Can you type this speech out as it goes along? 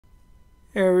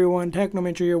Hey everyone,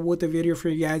 Technomentary here with a video for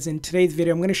you guys. In today's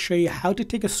video, I'm going to show you how to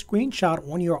take a screenshot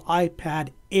on your iPad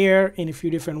Air in a few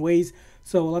different ways.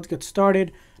 So let's get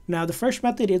started. Now the first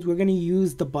method is we're going to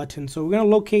use the button. So we're going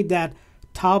to locate that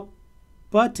top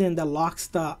button that locks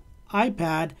the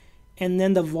iPad and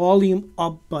then the volume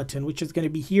up button, which is going to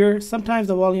be here. Sometimes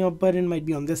the volume up button might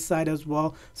be on this side as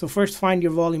well. So first find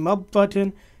your volume up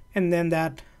button and then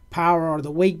that power or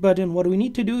the wake button. What we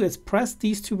need to do is press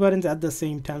these two buttons at the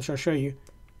same time. So I'll show you.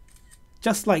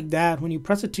 Just like that, when you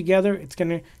press it together, it's going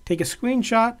to take a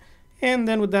screenshot, and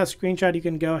then with that screenshot you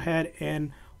can go ahead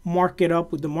and mark it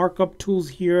up with the markup tools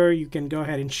here. You can go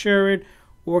ahead and share it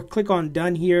or click on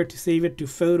done here to save it to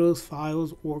photos,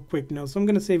 files, or quick notes. So I'm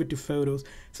going to save it to photos.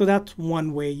 So that's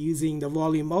one way, using the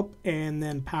volume up and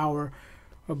then power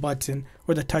or button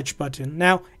or the touch button.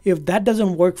 Now if that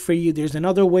doesn't work for you, there's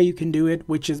another way you can do it,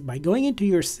 which is by going into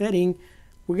your setting.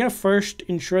 We're going to first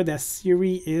ensure that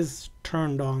Siri is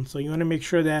turned on. So you want to make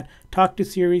sure that talk to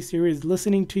Siri, Siri is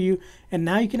listening to you. And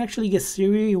now you can actually get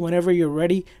Siri whenever you're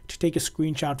ready to take a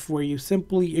screenshot for you.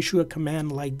 Simply issue a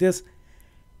command like this.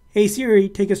 Hey Siri,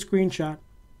 take a screenshot.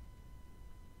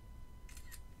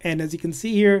 And as you can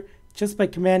see here, just by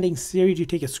commanding Siri to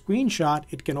take a screenshot,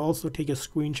 it can also take a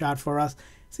screenshot for us.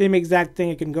 Same exact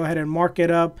thing. I can go ahead and mark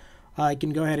it up. I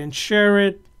can go ahead and share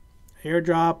it,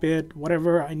 airdrop it,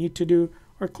 whatever I need to do.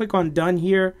 Or click on done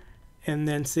here and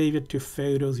then save it to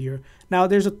photos here. Now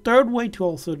there's a third way to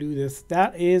also do this.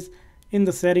 That is in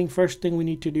the setting. First thing we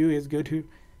need to do is go to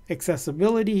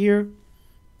accessibility here,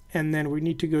 and then we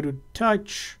need to go to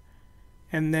touch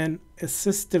and then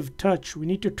assistive touch. We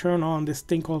need to turn on this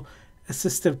thing called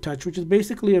assistive touch, which is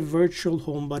basically a virtual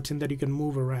home button that you can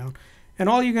move around. And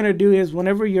all you're going to do is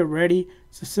whenever you're ready,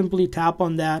 so simply tap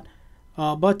on that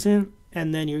button,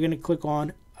 and then you're going to click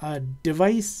on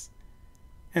device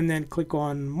and then click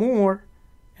on more,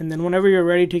 and then whenever you're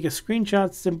ready to take a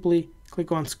screenshot, simply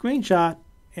click on screenshot,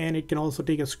 and it can also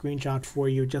take a screenshot for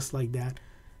you just like that.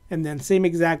 And then same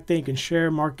exact thing, you can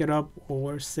share, mark it up,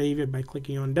 or save it by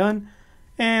clicking on done.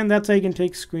 And that's how you can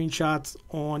take screenshots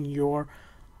on your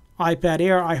iPad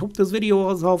Air. I hope this video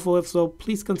was helpful. If so,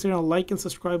 please consider a like and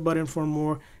subscribe button for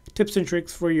more tips and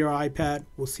tricks for your iPad.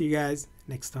 We'll see you guys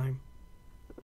next time.